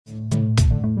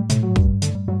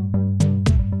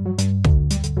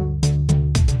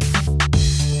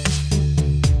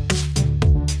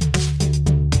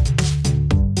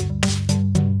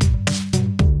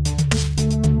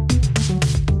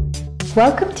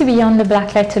Welcome to Beyond the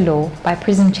Black Letter Law by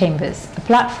Prison Chambers, a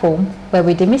platform where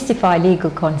we demystify legal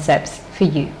concepts for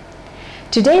you.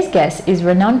 Today's guest is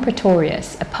Renand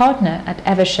Pretorius, a partner at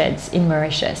Eversheds in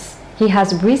Mauritius. He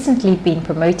has recently been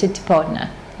promoted to partner,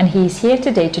 and he is here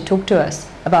today to talk to us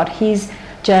about his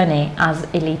journey as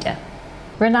a leader.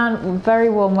 Renand, very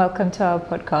warm welcome to our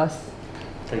podcast.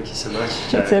 Thank you so much,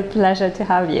 Jo. It's a pleasure to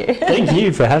have you. Thank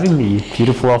you for having me.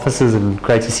 Beautiful offices and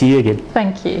great to see you again.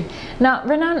 Thank you. Now,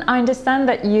 Renand, I understand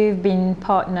that you've been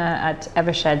partner at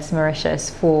Eversheds Mauritius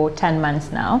for 10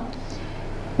 months now.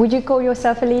 Would you call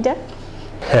yourself a leader?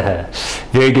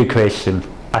 Very good question.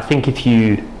 I think if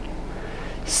you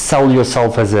sell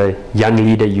yourself as a young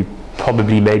leader, you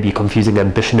probably may be confusing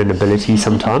ambition and ability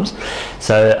sometimes.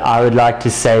 So I would like to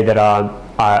say that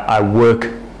I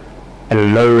work at a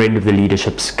lower end of the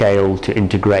leadership scale to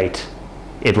integrate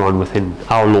everyone within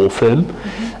our law firm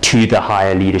to the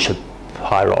higher leadership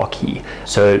hierarchy.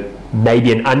 So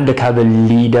maybe an undercover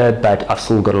leader, but I've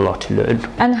still got a lot to learn.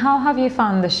 And how have you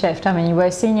found the shift? I mean, you were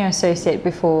a senior associate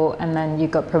before and then you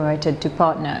got promoted to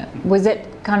partner. Was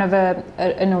it kind of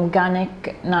an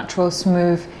organic, natural,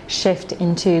 smooth shift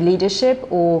into leadership,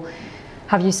 or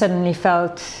have you suddenly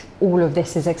felt all of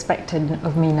this is expected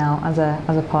of me now as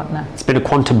a partner? It's been a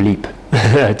quantum leap,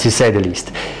 to say the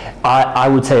least. I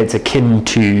would say it's akin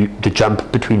to the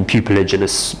jump between pupillage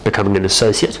and becoming an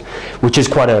associate, which is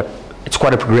quite a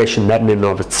progression, that in and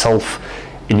of itself,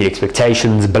 in the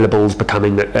expectations, billables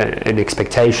becoming an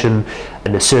expectation,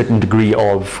 and a certain degree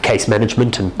of case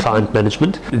management and client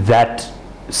management. That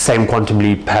same quantum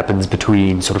leap happens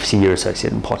between sort of senior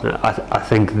associate and partner. I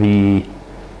think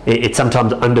it's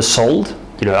sometimes undersold.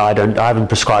 You know, I haven't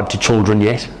prescribed to children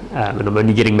yet, and I'm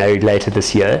only getting married later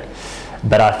this year.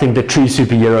 But I think the true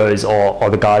superheroes are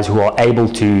the guys who are able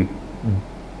to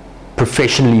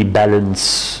professionally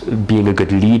balance being a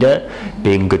good leader,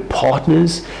 being good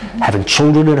partners, having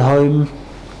children at home.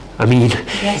 I mean,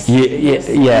 yes.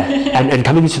 And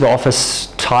coming into the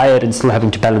office tired and still having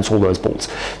to balance all those balls.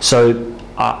 So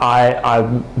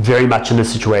I'm very much in a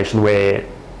situation where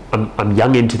I'm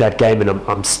young into that game and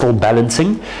I'm still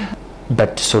balancing,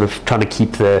 but sort of trying to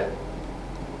keep the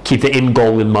end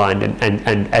goal in mind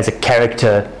and as a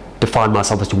character define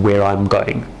myself as to where I'm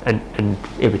going, and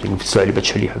everything slowly but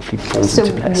surely hopefully falls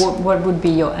into place. So what would be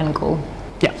your end goal?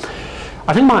 Yeah,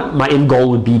 I think my end goal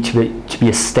would be to be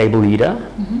a stable leader.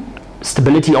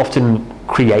 Stability often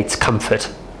creates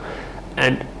comfort,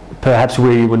 and perhaps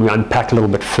when we unpack a little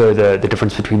bit further the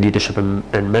difference between leadership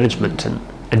and management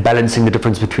and balancing the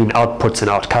difference between outputs and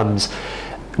outcomes,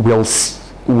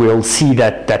 we'll see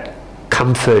that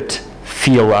comfort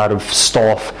feel out of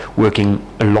staff working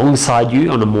alongside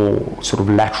you on a more sort of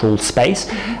lateral space,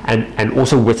 and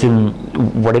also within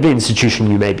whatever institution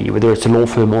you may be, whether it's a law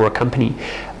firm or a company,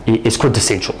 is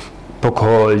quintessential,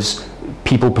 because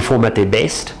people perform at their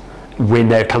best when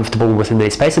they're comfortable within their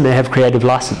space and they have creative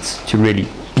license to really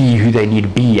be who they need to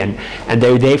be, and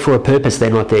they're there for a purpose.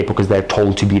 They're not there because they're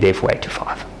told to be there for 8 to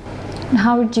 5.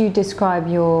 How would you describe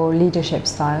your leadership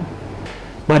style?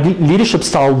 My leadership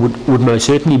style would most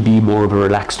certainly be more of a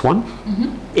relaxed one.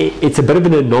 It's a bit of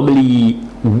an anomaly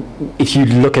if you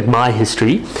look at my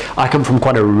history. I come from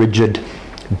quite a rigid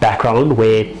background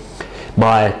where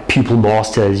my pupil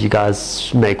master, as you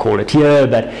guys may call it here,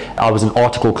 but I was an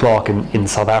article clerk in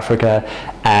South Africa,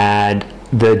 and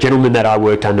the gentleman that I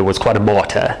worked under was quite a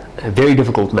martyr, a very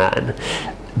difficult man.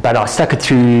 But I stuck it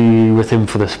through with him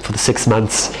for the 6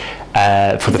 months.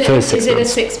 For the first 6 months. Is it a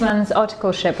 6 months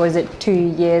articleship, or is it 2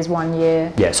 years, 1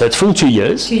 year? Yeah, so it's full 2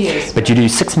 years. 2 years. But you do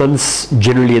 6 months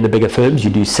generally in the bigger firms. You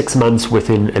do 6 months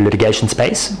within a litigation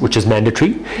space, which is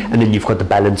mandatory, and then you've got the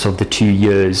balance of the 2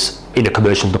 years in a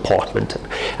commercial department.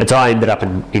 And so I ended up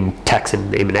in tax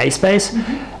and M&A space,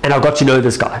 and I got to know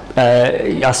this guy.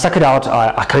 I stuck it out.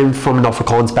 I came from an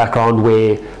Afrikaans background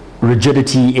where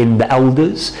rigidity in the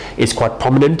elders is quite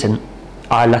prominent, and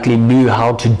I luckily knew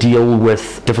how to deal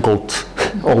with difficult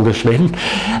oldish men,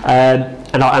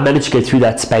 and I managed to get through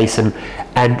that space, and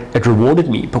it rewarded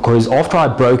me, because after I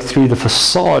broke through the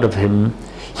facade of him,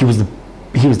 he was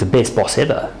the best boss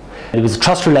ever. It was a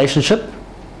trust relationship.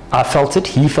 I felt it,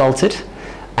 he felt it,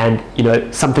 and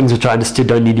some things which I understood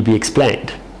don't need to be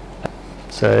explained.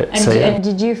 And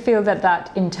did you feel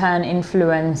that in turn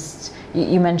influenced?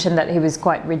 You mentioned that he was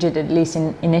quite rigid, at least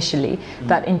initially.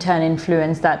 That in turn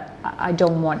influenced that I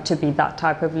don't want to be that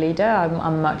type of leader.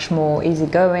 I'm much more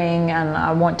easygoing, and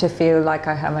I want to feel like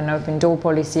I have an open door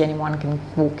policy. Anyone can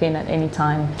walk in at any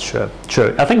time. Sure.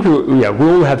 I think we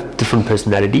all have different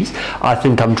personalities. I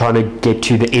think I'm trying to get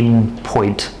to the end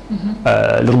point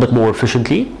a little bit more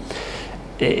efficiently.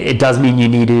 it does mean you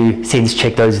need to sense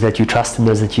check those that you trust and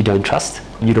those that you don't trust.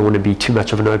 You don't want to be too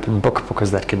much of an open book,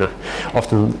 because that can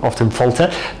often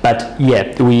falter. But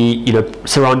yeah,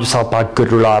 surround yourself by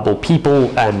good, reliable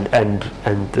people, and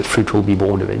the fruit will be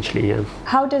born eventually. Yeah.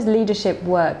 How does leadership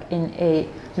work in a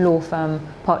law firm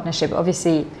partnership?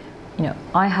 Obviously,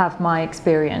 I have my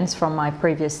experience from my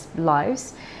previous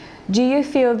lives. Do you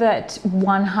feel that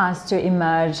one has to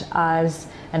emerge as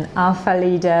an alpha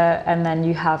leader, and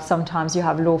then sometimes you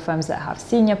have law firms that have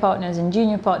senior partners and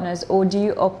junior partners, or do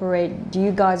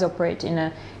you guys operate in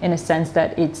a sense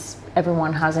that it's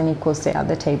everyone has an equal say at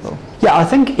the table? Yeah, I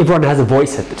think everyone has a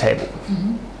voice at the table.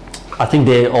 Mm-hmm. I think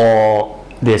there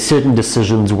are certain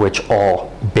decisions which are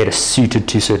better suited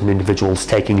to certain individuals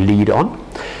taking lead on.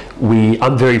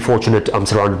 I'm very fortunate. I'm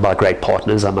surrounded by great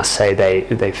partners. I must say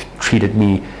they've treated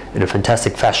me in a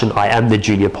fantastic fashion. I am the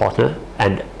junior partner,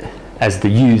 and as the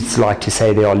youths like to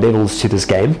say, there are levels to this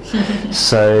game.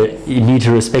 So you need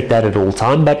to respect that at all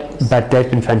time. But they've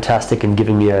been fantastic in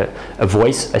giving me a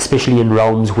voice, especially in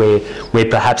realms where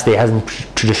perhaps there hasn't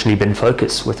traditionally been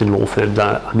focus within law firms.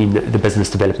 I mean, the business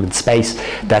development space,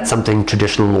 that's something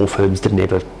traditional law firms didn't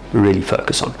ever really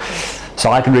focus on. So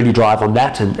I can really drive on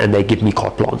that, and they give me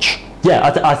carte blanche.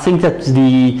 Yeah, I think that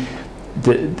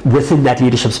within that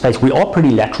leadership space, we are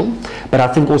pretty lateral, but I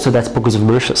think also that's because of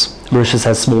Mauritius. Mauritius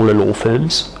has smaller law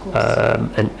firms,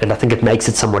 and I think it makes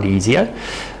it somewhat easier.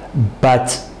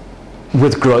 But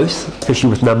with growth, especially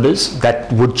with numbers,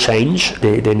 that would change.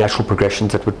 There are natural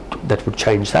progressions that would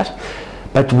change that.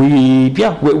 But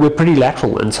we're pretty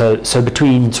lateral, and so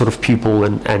between sort of pupil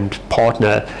and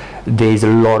partner, there's a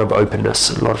lot of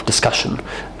openness, a lot of discussion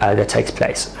that takes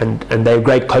place, and they're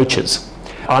great coaches.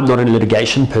 I'm not in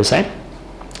litigation per se,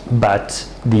 but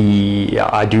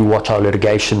I do watch our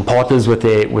litigation partners with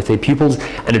their pupils,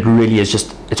 and it really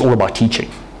is it's all about teaching.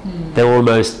 They're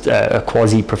almost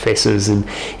quasi professors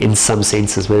in some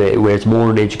senses, where it's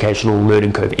more an educational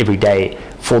learning curve every day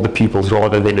for the pupils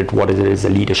rather than what it is, a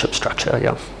leadership structure.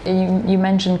 Yeah. You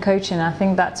mentioned coaching. I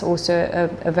think that's also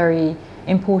a very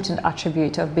important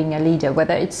attribute of being a leader,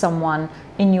 whether it's someone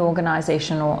in your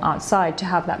organization or outside, to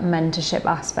have that mentorship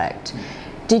aspect.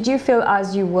 Did you feel,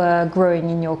 as you were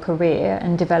growing in your career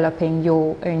and developing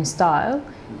your own style,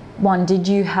 did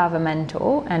you have a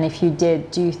mentor? And if you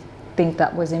did, do you think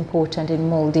that was important in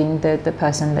molding the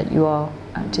person that you are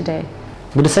today?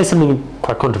 I'm going to say something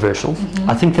quite controversial. Mm-hmm.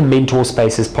 I think the mentor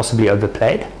space is possibly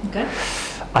overplayed. Okay.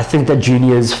 I think that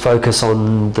juniors focus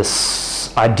on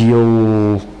this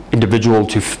ideal individual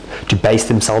to base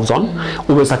themselves on,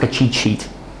 almost like a cheat sheet,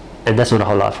 and that's not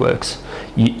how life works.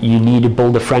 You need to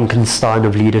build a Frankenstein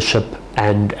of leadership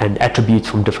and attributes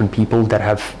from different people that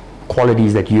have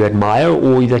qualities that you admire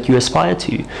or that you aspire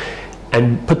to,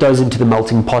 and put those into the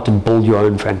melting pot and build your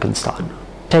own Frankenstein.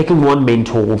 Taking one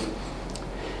mentor,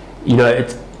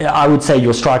 I would say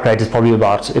your strike rate is probably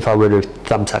about, if I were to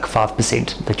thumbtack,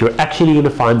 5%, that you're actually going to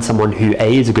find someone who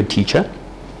A, is a good teacher,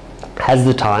 has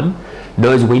the time,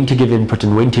 knows when to give input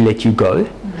and when to let you go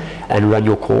and run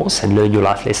your course and learn your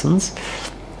life lessons.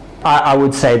 I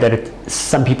would say that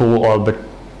some people are a bit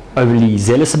overly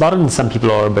zealous about it, and some people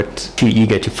are a bit too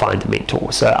eager to find a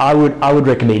mentor. So I would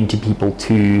recommend to people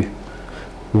to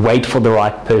wait for the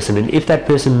right person, and if that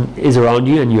person is around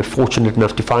you and you're fortunate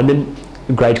enough to find them,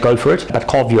 great, go for it. But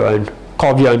carve your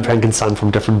own Frankenstein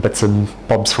from different bits and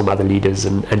bobs from other leaders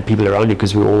and people around you,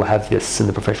 because we all have this in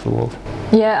the professional world.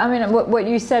 Yeah, I mean, what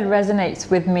you said resonates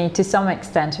with me to some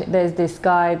extent. There's this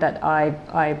guy that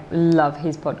I love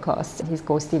his podcast. He's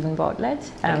called Stephen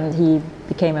Bartlett, and he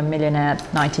became a millionaire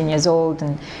at 19 years old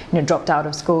and dropped out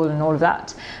of school and all of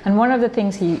that. And one of the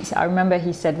things I remember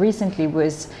he said recently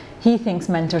was he thinks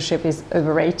mentorship is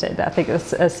overrated. I think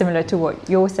it's similar to what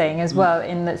you're saying as well,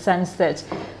 in the sense that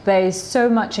there is so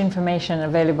much information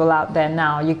available out there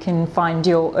now. You can find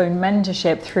your own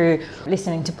mentorship through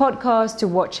listening to podcasts, to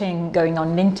watching, going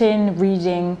on LinkedIn,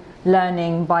 reading,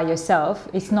 learning by yourself.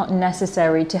 It's not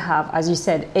necessary to have, as you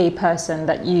said, a person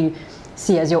that you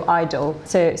see as your idol.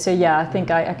 So yeah, I think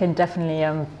I can definitely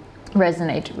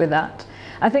resonate with that.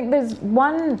 I think there's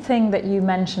one thing that you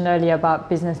mentioned earlier about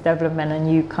business development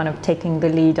and you kind of taking the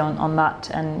lead on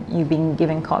that and you being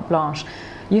given carte blanche.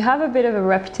 You have a bit of a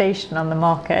reputation on the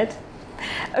market,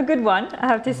 a good one, I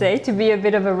have to say, to be a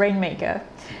bit of a rainmaker.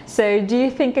 So do you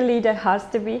think a leader has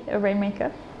to be a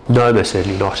rainmaker? No, most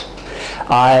certainly not.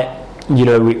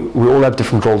 We all have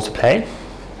different roles to play.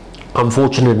 I'm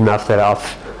fortunate enough that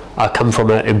I come from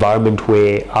an environment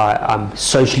where I'm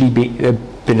socially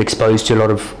been exposed to a lot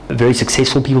of very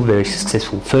successful people, very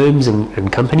successful firms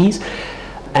and companies,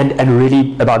 and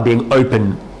really about being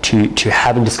open to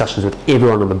having discussions with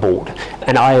everyone on the board.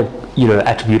 And I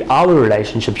attribute our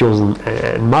relationship, yours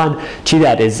and mine, to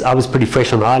that is I was pretty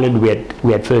fresh on the island.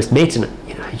 We had first met, and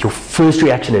your first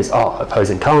reaction is,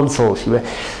 opposing counsel.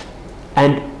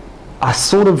 And I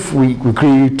sort of, we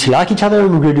grew to like each other,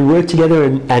 and we grew to work together,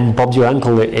 and Bob's your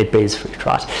uncle, it bears fruit,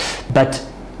 right? But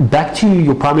back to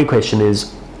your primary question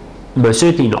is, most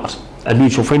certainly not. A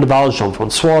mutual friend of ours,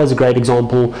 Jean-Francois, is a great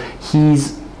example.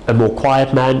 He's a more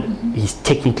quiet man. Mm-hmm. He's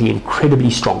technically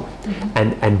incredibly strong,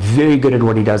 mm-hmm. and very good at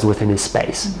what he does within his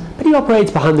space. Mm-hmm. But he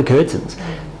operates behind the curtains.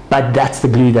 Mm-hmm. But that's the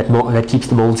glue that keeps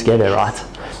them all together, right?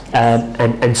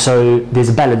 And so there's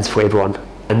a balance for everyone.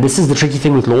 And this is the tricky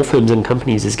thing with law firms and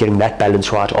companies, is getting that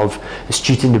balance right of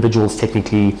astute individuals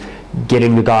technically,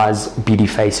 getting the guys BD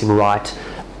facing right.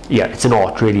 Yeah, it's an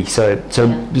art really. So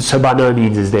by no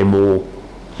means is there more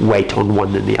weight on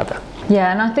one than the other.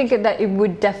 Yeah, and I think that it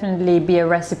would definitely be a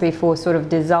recipe for sort of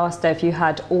disaster if you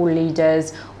had all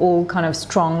leaders, all kind of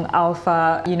strong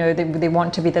alpha, they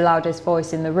want to be the loudest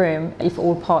voice in the room. If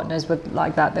all partners were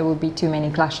like that, there would be too many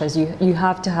clashes. You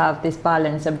have to have this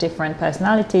balance of different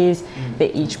personalities.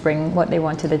 They each bring what they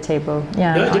want to the table.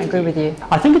 Yeah, no, I agree with you.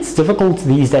 I think it's difficult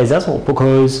these days as well,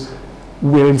 because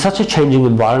we're in such a changing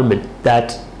environment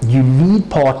that you need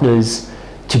partners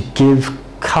to give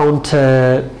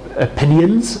counter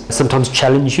opinions, sometimes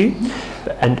challenge you,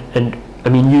 and I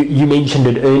mean you mentioned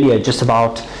it earlier, just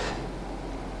about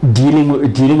dealing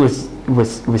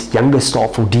with younger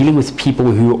staff, or dealing with people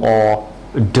who are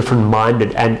different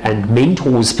minded, and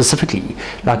mentors specifically,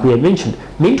 like we had mentioned.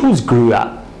 Mentors grew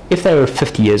up, if they were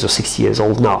 50 years or 60 years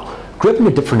old now, grew up in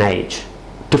a different age,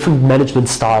 different management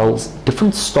styles,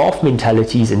 different staff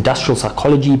mentalities, industrial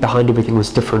psychology behind everything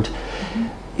was different.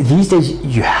 These days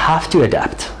you have to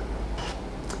adapt.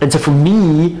 And so for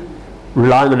me,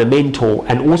 relying on a mentor,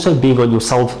 and also being on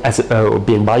yourself or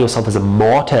being by yourself as a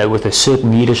martyr with a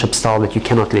certain leadership style that you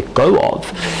cannot let go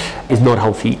of, is not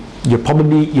healthy. You're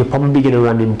probably going to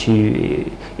run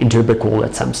into a brick wall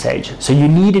at some stage. So you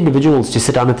need individuals to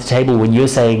sit down at the table when you're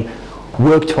saying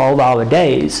work 12-hour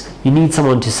days. You need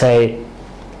someone to say,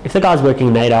 if the guy's working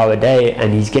an 8-hour day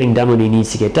and he's getting done what he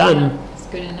needs to get done,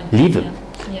 leave him,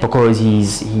 because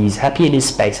he's happy in his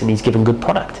space and he's giving good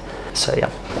product. So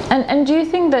yeah. And do you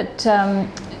think that,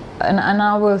 and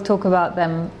I will talk about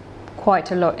them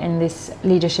quite a lot in this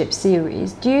leadership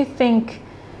series, do you think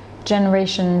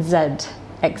Generation Z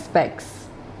expects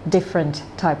different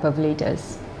type of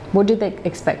leaders? What do they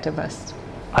expect of us?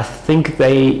 I think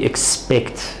they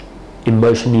expect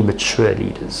emotionally mature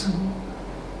leaders.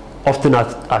 Mm-hmm. Often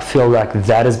I feel like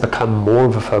that has become more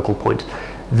of a focal point.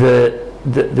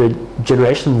 The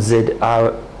Generation Z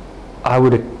are, I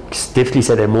would definitely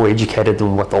say, they're more educated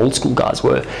than what the old school guys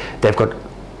were. They've got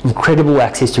incredible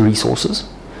access to resources.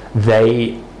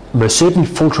 They most certainly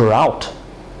filter out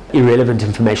irrelevant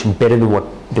information better than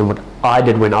what I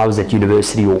did when I was at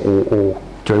university or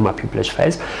during my pupillage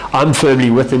phase. I'm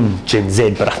firmly within Gen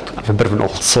Z, but I'm a bit of an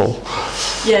old soul.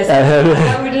 Yes,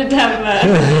 I wouldn't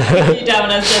have put you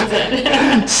down as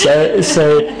Gen Z.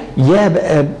 So yeah,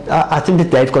 but, I think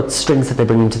that they've got strengths that they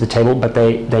bring to the table, but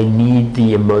they need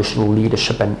the emotional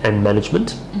leadership and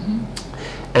management.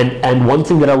 Mm-hmm. And one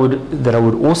thing that I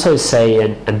would also say,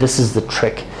 and this is the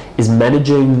trick, is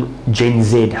managing Gen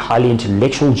Z, highly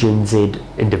intellectual Gen Z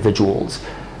individuals,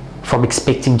 from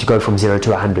expecting to go from 0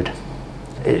 to 100.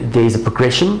 There's a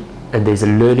progression, and there's a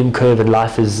learning curve, and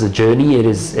life is a journey.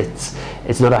 It's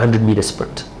not a 100-meter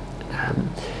sprint.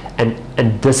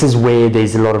 And this is where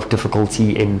there's a lot of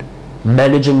difficulty in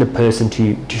managing the person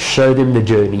to show them the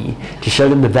journey, to show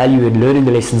them the value in learning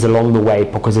the lessons along the way,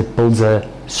 because it builds a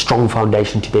strong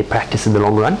foundation to their practice in the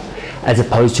long run, as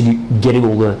opposed to getting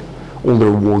all the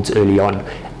rewards early on.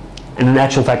 And in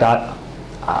actual fact,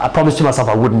 I promised to myself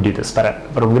I wouldn't do this, but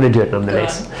I'm going to do it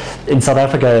nonetheless. In South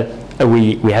Africa,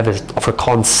 we have an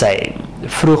Afrikaans saying,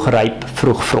 vroeg ryp,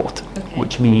 vroeg vrot,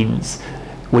 which means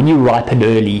when you ripen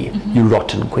early, mm-hmm. you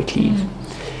rotten quickly.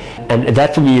 Mm-hmm. And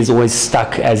that for me is always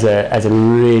stuck as a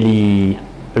really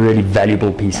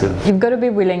valuable piece of... You've got to be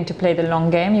willing to play the long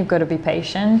game, you've got to be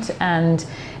patient, and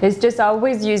it's just, I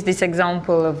always use this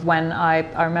example of when I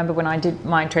remember when I did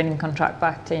my training contract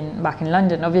back in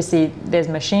London. Obviously there's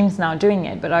machines now doing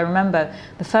it, but I remember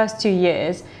the first 2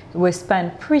 years were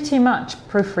spent pretty much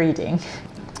proofreading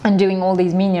and doing all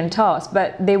these menial tasks,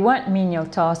 but they weren't menial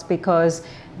tasks because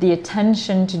the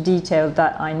attention to detail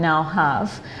that I now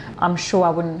have, I'm sure I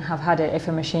wouldn't have had it if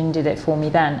a machine did it for me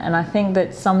then. And I think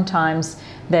that sometimes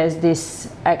there's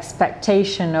this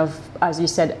expectation of, as you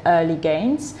said, early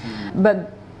gains,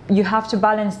 but you have to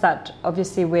balance that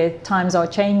obviously with times are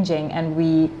changing, and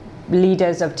we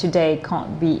leaders of today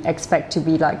can't be expect to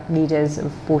be like leaders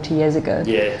of 40 years ago.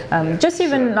 Just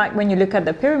even like when you look at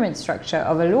the pyramid structure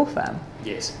of a law firm.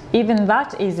 Yes. Even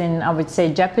that is in, I would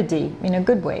say, jeopardy in a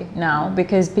good way now,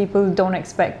 because people don't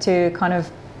expect to kind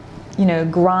of,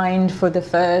 grind for the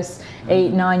first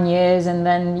 8-9 years, and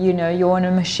then you're on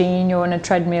a machine, you're on a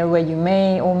treadmill where you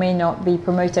may or may not be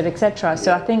promoted, etc.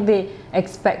 So I think they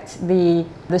expect the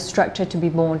structure to be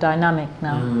more dynamic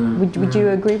now. Would you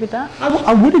agree with that?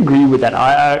 I would agree with that.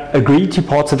 I agree to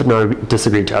parts of it and I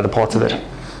disagree to other parts of it.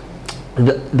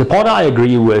 The part I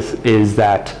agree with is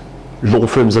that law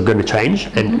firms are going to change,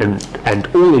 and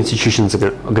all institutions are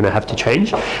going to have to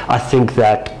change. I think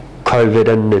that COVID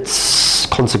and its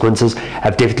consequences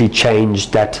have definitely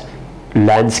changed that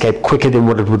landscape quicker than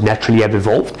what it would naturally have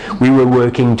evolved. We were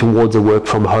working towards a work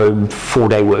from home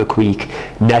 4-day work week.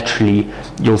 Naturally,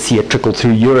 you'll see it trickle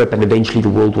through Europe, and eventually the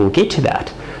world will get to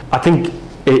that. I think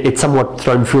it's somewhat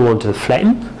thrown fuel onto the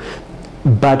flame,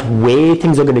 but where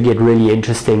things are going to get really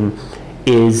interesting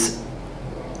is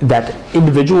that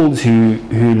individuals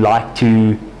who like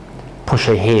to push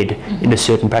ahead in a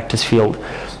certain practice field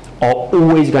are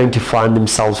always going to find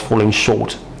themselves falling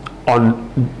short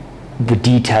on the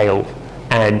detail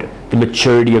and the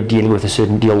maturity of dealing with a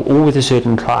certain deal or with a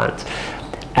certain client.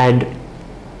 And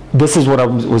this is what I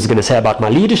was going to say about my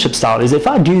leadership style, is if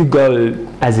I do go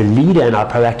as a leader and I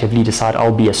proactively decide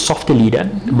I'll be a softer leader,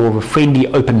 more of a friendly,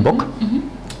 open book,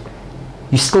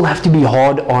 you still have to be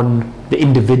hard on the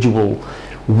individual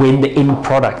when the end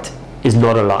product is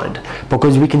not aligned.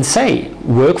 Because we can say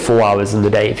work 4 hours in the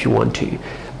day if you want to,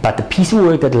 but the piece of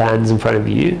work that lands in front of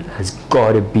you has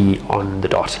got to be on the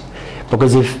dot.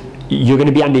 Because if you're going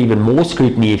to be under even more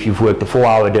scrutiny if you've worked a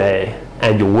 4-hour day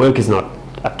and your work is not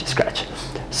up to scratch.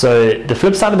 So the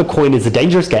flip side of the coin is a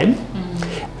dangerous game.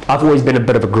 I've always been a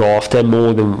bit of a grafter,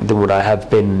 more than what I have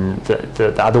been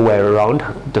the other way around.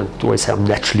 I don't always say I'm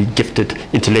naturally gifted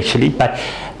intellectually, but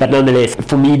nonetheless,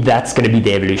 for me, that's going to be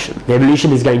the evolution. The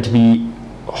evolution is going to be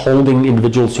holding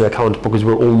individuals to account, because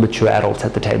we're all mature adults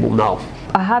at the table now.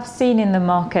 I have seen in the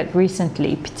market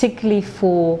recently, particularly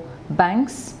for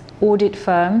banks, audit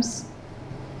firms,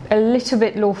 a little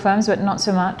bit law firms, but not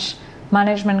so much,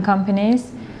 management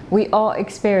companies, we are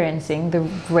experiencing the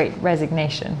great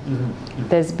resignation.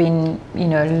 There's been,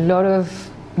 a lot of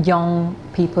young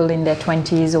people in their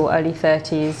 20s or early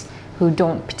 30s who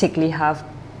don't particularly have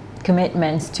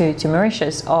commitments to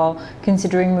Mauritius are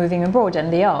considering moving abroad,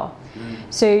 and they are.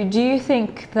 So do you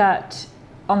think that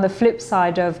on the flip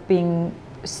side of being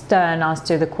stern as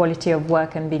to the quality of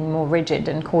work and being more rigid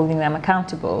and holding them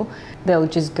accountable, they'll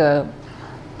just go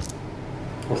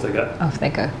off they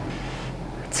go?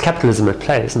 It's capitalism at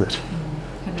play, isn't it?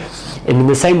 And in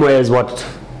the same way as what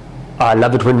I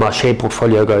love it when my share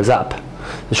portfolio goes up,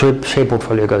 the share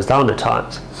portfolio goes down at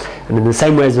times. And in the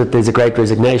same way as that there's a great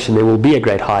resignation, there will be a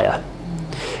great hire.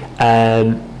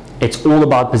 It's all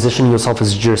about positioning yourself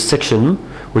as a jurisdiction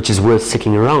which is worth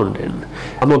sticking around in.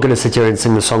 I'm not going to sit here and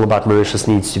sing the song about Mauritius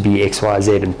needs to be X, Y,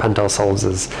 Z and punt ourselves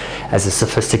as a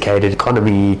sophisticated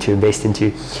economy to invest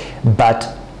into.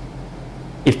 But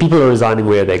if people are resigning,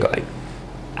 where are they going?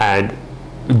 And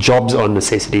jobs are a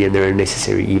necessity and they're a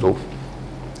necessary evil.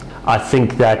 I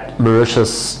think that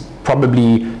Mauritius,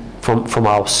 probably from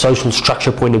our social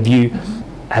structure point of view,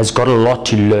 has got a lot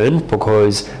to learn,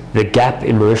 because the gap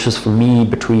in Mauritius for me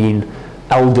between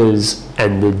elders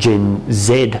and the Gen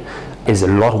Z is a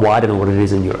lot wider than what it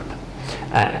is in Europe.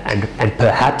 And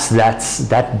perhaps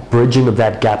that bridging of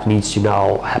that gap needs to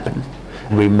now happen.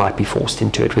 We might be forced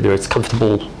into it, whether it's a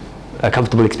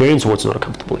comfortable experience or it's not a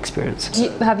comfortable experience.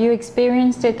 Have you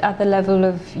experienced it at the level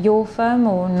of your firm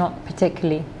or not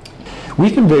particularly?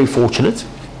 We've been very fortunate,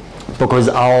 because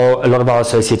a lot of our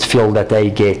associates feel that they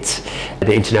get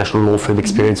the international law firm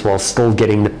experience while still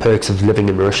getting the perks of living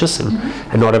in Mauritius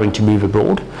and not having to move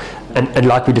abroad. And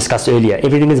like we discussed earlier,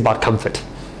 everything is about comfort,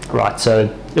 right?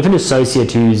 So if an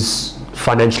associate who's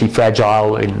financially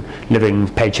fragile in living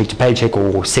paycheck to paycheck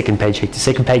or second paycheck to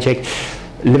second paycheck,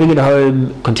 living at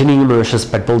home, continuing in Mauritius,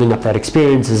 but building up that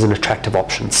experience is an attractive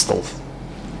option still.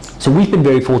 So we've been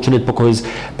very fortunate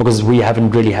because we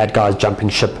haven't really had guys jumping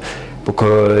ship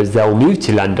because they'll move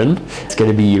to London. It's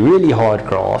going to be really hard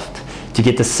graft to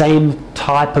get the same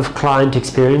type of client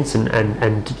experience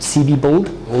and CV build.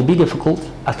 It will be difficult.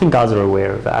 I think guys are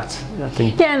aware of that.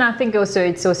 Yeah, and I think also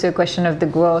it's also a question of the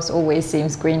grass always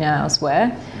seems greener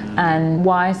elsewhere. And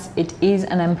whilst it is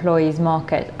an employee's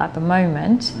market at the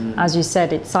moment, as you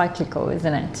said, it's cyclical,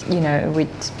 isn't it?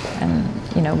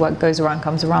 What goes around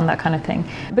comes around, that kind of thing.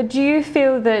 But do you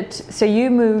feel that, so you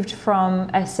moved from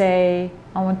SA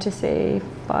I want to say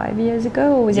 5 years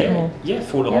ago, or was it more? Yeah,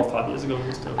 4.5, 5 years ago.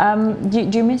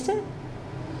 Do you miss it?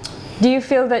 Do you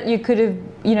feel that you could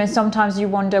have, sometimes you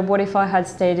wonder, what if I had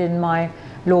stayed in my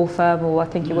law firm, or I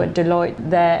think you were at Deloitte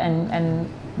there, and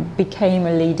became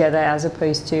a leader there as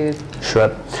opposed to...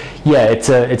 Sure. Yeah, it's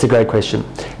a great question.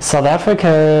 South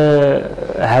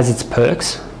Africa has its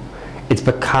perks. It's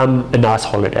become a nice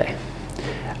holiday.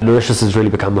 Mauritius has really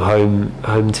become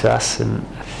home to us, and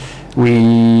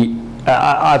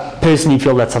I personally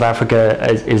feel that South Africa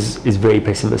is very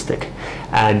pessimistic,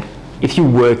 and if you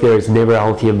work there, it's never a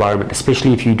healthy environment,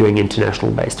 especially if you're doing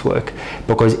international based work,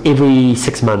 because every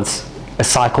 6 months a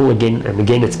cycle again and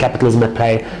again, it's capitalism at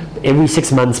play. Every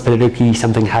 6 months politically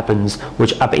something happens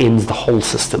which upends the whole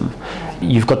system.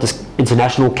 You've got this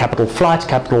international capital flight,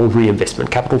 capital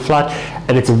reinvestment, capital flight,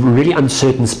 and it's a really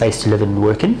uncertain space to live and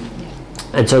work in.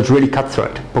 And so it's really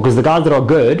cutthroat, because the guys that are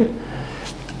good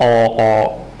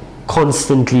are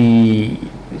constantly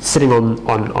sitting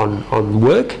on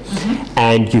work,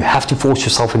 and you have to force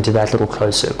yourself into that little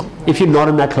closed circle. If you're not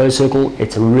in that closed circle,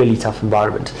 it's a really tough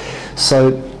environment.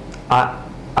 So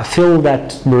I feel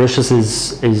that Mauritius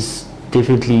is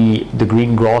definitely the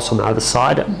green grass on the other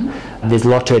side. There's a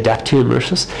lot to adapt to in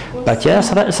Mauritius. But yeah,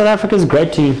 South Africa is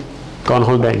great to go on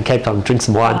holiday in Cape Town, drink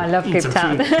some wine. I love Cape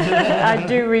Town. I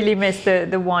do really miss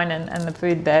the wine and the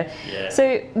food there. Yeah.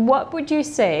 So what would you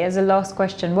say, as a last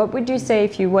question, what would you say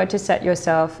if you were to set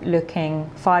yourself looking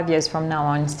 5 years from now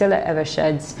on, still at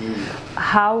Eversheds,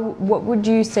 what would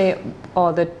you say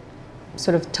are the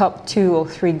sort of top 2 or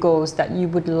 3 goals that you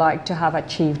would like to have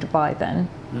achieved by then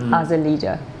as a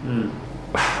leader?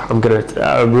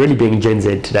 I'm really being Gen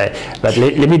Z today, but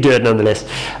let me do it nonetheless.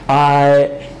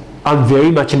 I'm very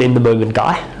much an in-the-moment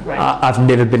guy. Right. I've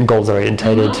never been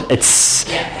goals-orientated. It's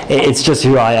just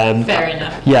who I am. Fair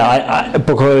enough. Yeah,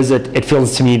 because it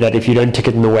feels to me that if you don't tick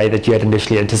it in the way that you had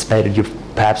initially anticipated, you're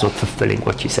perhaps not fulfilling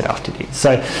what you set out to do.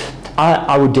 So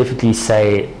I would definitely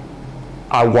say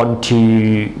I want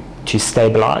to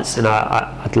stabilize, and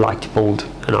I'd like to build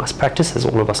a nice practice, as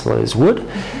all of us lawyers would.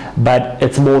 But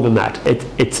it's more than that.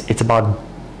 It's about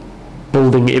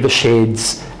building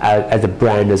Eversheds as a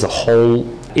brand as a whole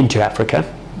into Africa,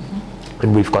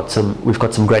 and we've got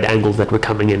some great angles that we're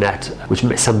coming in at, which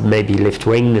some may be left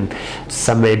wing and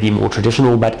some may be more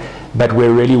traditional, but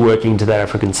we're really working to that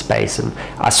African space. And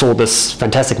I saw this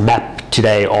fantastic map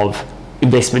today of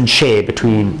investment share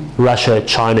between Russia,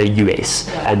 China, US,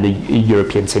 and the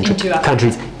European centric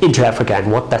countries into Africa, and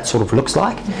what that sort of looks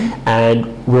like.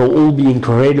 And we'll all be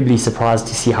incredibly surprised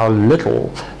to see how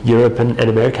little Europe and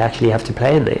America actually have to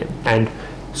play in there. And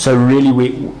so really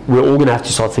we're all going to have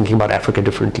to start thinking about Africa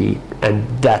differently, and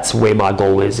that's where my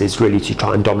goal is really to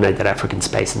try and dominate that African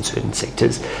space in certain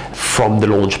sectors from the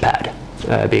launch pad,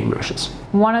 being Mauritius.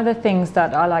 One of the things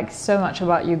that I like so much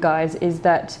about you guys is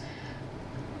that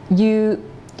you,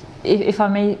 if I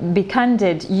may be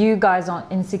candid, you guys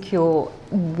aren't insecure.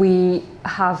 We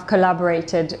have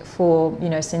collaborated for,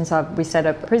 since we set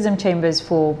up Prism Chambers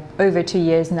for over 2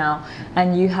 years now,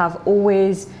 and you have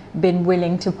always been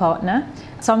willing to partner.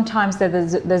 Sometimes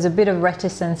there's a bit of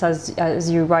reticence, as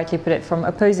you rightly put it, from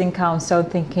opposing counsel,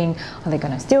 thinking, are they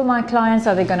going to steal my clients?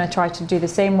 Are they going to try to do the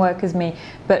same work as me?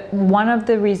 But one of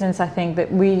the reasons I think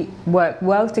that we work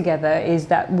well together is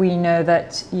that we know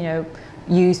that,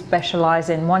 you specialize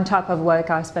in one type of work,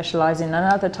 I specialize in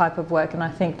another type of work, and I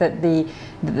think that the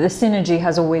synergy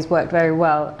has always worked very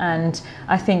well. And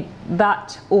I think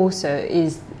that also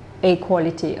is a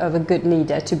quality of a good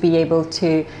leader, to be able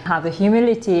to have the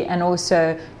humility and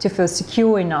also to feel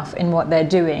secure enough in what they're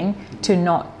doing to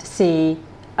not see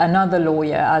another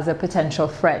lawyer as a potential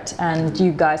threat. And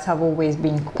you guys have always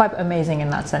been quite amazing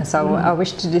in that sense. So I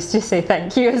wish to just say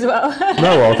thank you as well.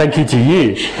 No, well, thank you to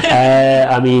you.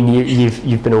 I mean,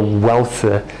 you've been a wealth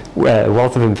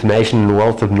of information and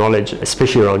wealth of knowledge,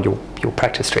 especially around your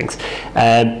practice strengths.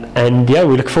 And yeah,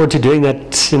 we look forward to doing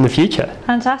that in the future.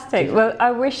 Fantastic. Well,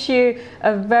 I wish you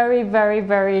a very, very,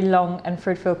 very long and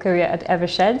fruitful career at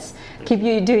Eversheds. Keep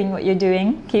you doing what you're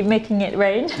doing. Keep making it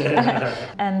rain.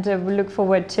 And we look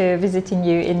forward to visiting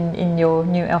you in your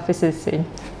new offices soon.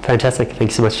 Fantastic.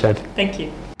 Thank you so much, Chad. Thank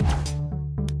you.